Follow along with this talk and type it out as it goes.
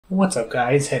What's up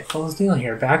guys, Headphones Neil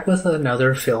here, back with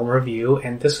another film review,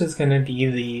 and this is going to be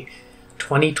the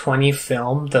 2020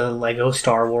 film, the LEGO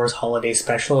Star Wars Holiday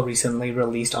Special, recently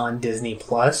released on Disney+.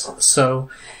 So,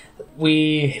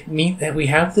 we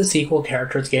have the sequel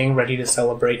characters getting ready to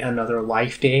celebrate another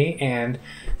Life Day, and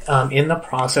in the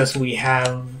process we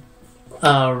have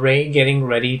Rey getting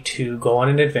ready to go on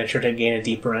an adventure to gain a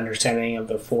deeper understanding of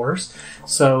the Force.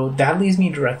 So that leads me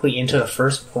directly into the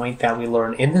first point that we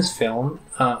learn in this film,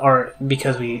 or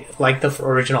because we, like the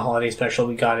original holiday special,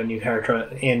 we got a new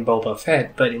character in Boba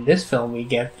Fett, but in this film we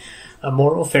get a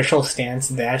more official stance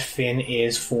that Finn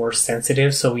is Force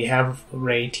sensitive, so we have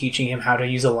Rey teaching him how to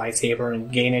use a lightsaber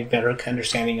and gain a better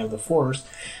understanding of the Force,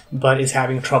 but is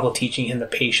having trouble teaching him the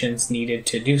patience needed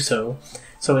to do so.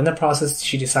 So in the process,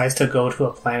 she decides to go to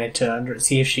a planet to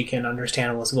see if she can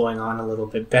understand what's going on a little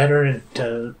bit better and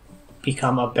to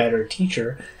become a better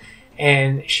teacher.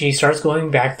 And she starts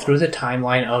going back through the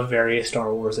timeline of various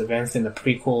Star Wars events in the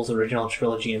prequels, original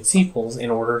trilogy, and sequels in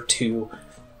order to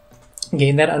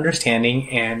gain that understanding.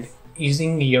 And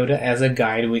using Yoda as a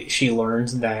guide, she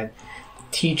learns that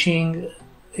teaching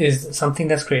is something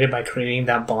that's created by creating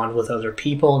that bond with other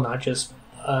people, not just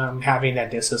having that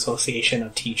disassociation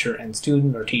of teacher and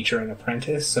student or teacher and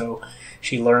apprentice. So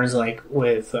she learns, like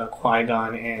with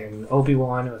qui-gon and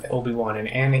obi-wan, with obi-wan and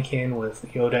Anakin, with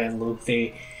Yoda and Luke,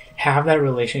 they have that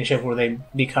relationship where they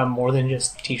become more than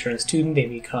just teacher and student, they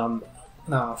become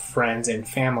friends and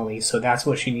family. So that's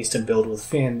what she needs to build with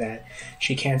Finn, that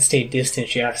she can't stay distant,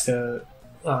 she has to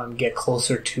get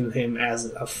closer to him as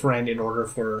a friend in order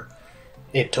for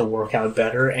it to work out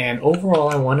better. And overall,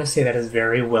 I want to say that is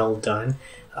very well done,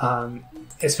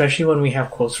 especially when we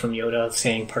have quotes from Yoda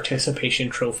saying participation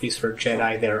trophies for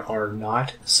Jedi there are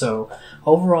not. So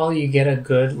overall, you get a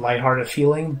good lighthearted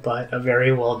feeling, but a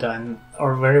very well done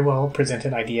or very well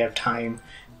presented idea of time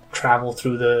travel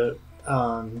through the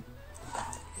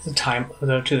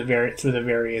through the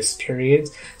various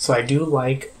periods. So I do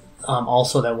like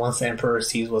also that once the Emperor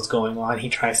sees what's going on, he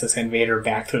tries to send Vader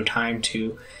back through time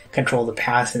to control the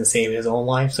past and save his own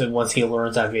life. So once he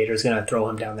learns that Vader's going to throw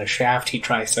him down the shaft, he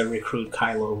tries to recruit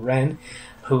Kylo Ren,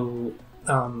 who,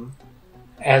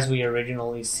 as we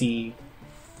originally see,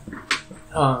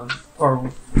 or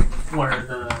where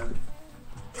the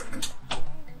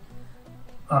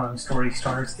story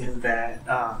starts, is that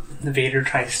Vader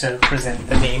tries to present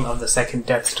the name of the second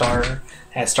Death Star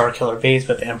as Starkiller Base,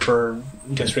 but the Emperor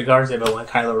disregards it. But when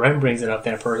Kylo Ren brings it up,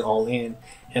 the Emperor is all in.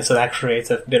 And so that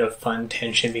creates a bit of fun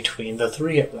tension between the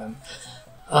three of them.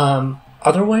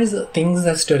 Otherwise, the things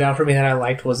that stood out for me that I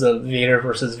liked was the Vader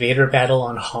versus Vader battle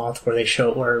on Hoth, where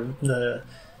the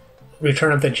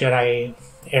Return of the Jedi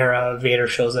era Vader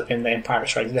shows up in the Empire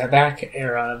Strikes Back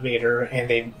era Vader, and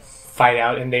they fight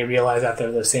out and they realize that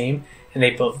they're the same, and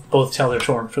they both tell their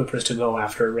stormtroopers to go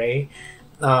after Rey.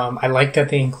 I like that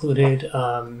they included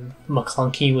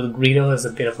McClunky with Greedo as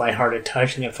a bit of lighthearted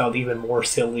touch, and it felt even more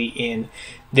silly in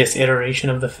this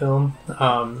iteration of the film.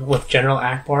 With General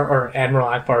Akbar or Admiral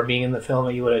Akbar being in the film,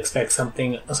 you would expect some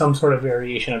sort of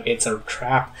variation of "It's a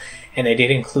Trap," and they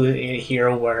did include it here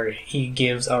where he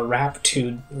gives a rap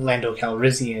to Lando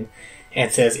Calrissian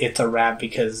and says it's a rap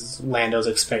because Lando's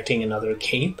expecting another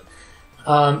cape.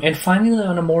 And finally,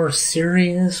 on a more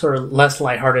serious or less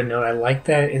lighthearted note, I like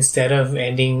that instead of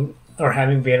ending or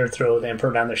having Vader throw the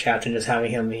Emperor down the shaft and just having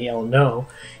him yell no,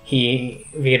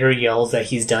 Vader yells that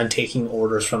he's done taking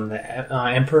orders from the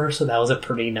Emperor. So that was a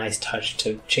pretty nice touch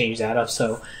to change that up.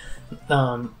 So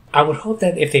I would hope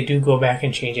that if they do go back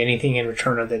and change anything in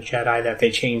Return of the Jedi, that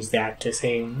they change that to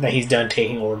saying that he's done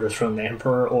taking orders from the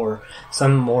Emperor, or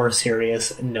some more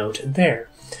serious note there.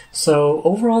 So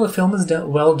overall, the film is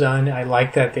well done. I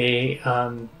like that they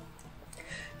are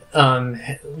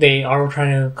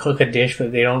trying to cook a dish,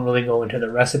 but they don't really go into the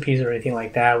recipes or anything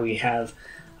like that. We have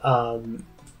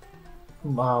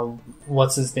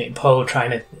what's his name, Poe,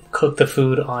 trying to cook the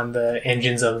food on the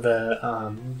engines of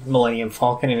the Millennium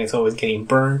Falcon, and it's always getting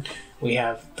burned. We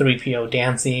have 3PO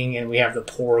dancing, and we have the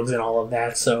porgs and all of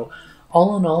that. So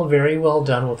all in all, very well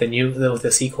done with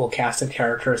the sequel cast of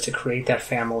characters to create that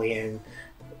family and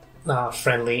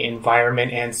friendly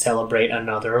environment and celebrate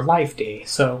another Life Day.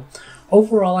 So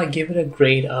overall, I give it a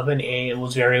grade of an A. It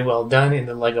was very well done in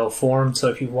the Lego form. So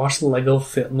if you watched the Lego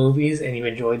movies and you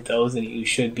enjoyed those, then you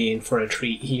should be in for a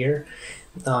treat here.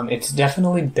 It's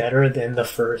definitely better than the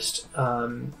first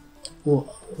holiday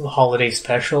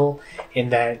special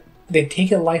in that they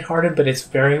take it lighthearted, but it's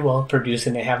very well produced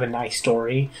and they have a nice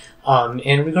story.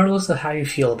 And regardless of how you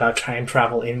feel about time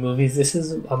travel in movies, this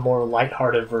is a more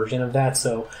lighthearted version of that.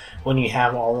 So when you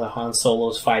have all the Han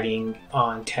Solos fighting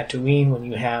on Tatooine, when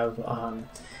you have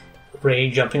Rey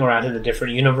jumping around to the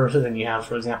different universes, and you have,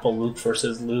 for example, Luke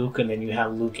versus Luke, and then you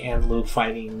have Luke and Luke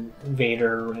fighting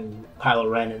Vader and Kylo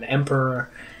Ren and the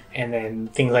Emperor, and then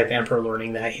things like the Emperor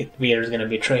learning that Vader's going to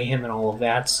betray him and all of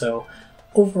that. So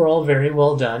overall, very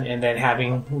well done, and then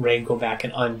having Rey go back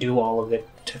and undo all of it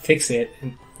to fix it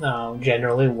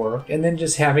generally worked, and then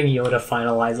just having Yoda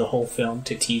finalize the whole film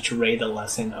to teach Rey the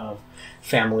lesson of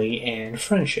family and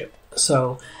friendship.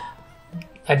 So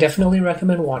I definitely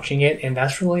recommend watching it, and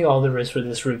that's really all there is for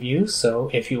this review.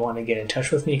 So if you want to get in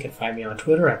touch with me, you can find me on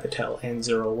Twitter at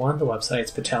PatelN01. The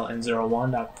website's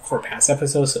PatelN01 for past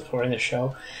episodes, supporting the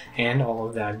show, and all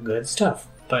of that good stuff.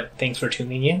 But thanks for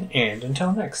tuning in, and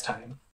until next time.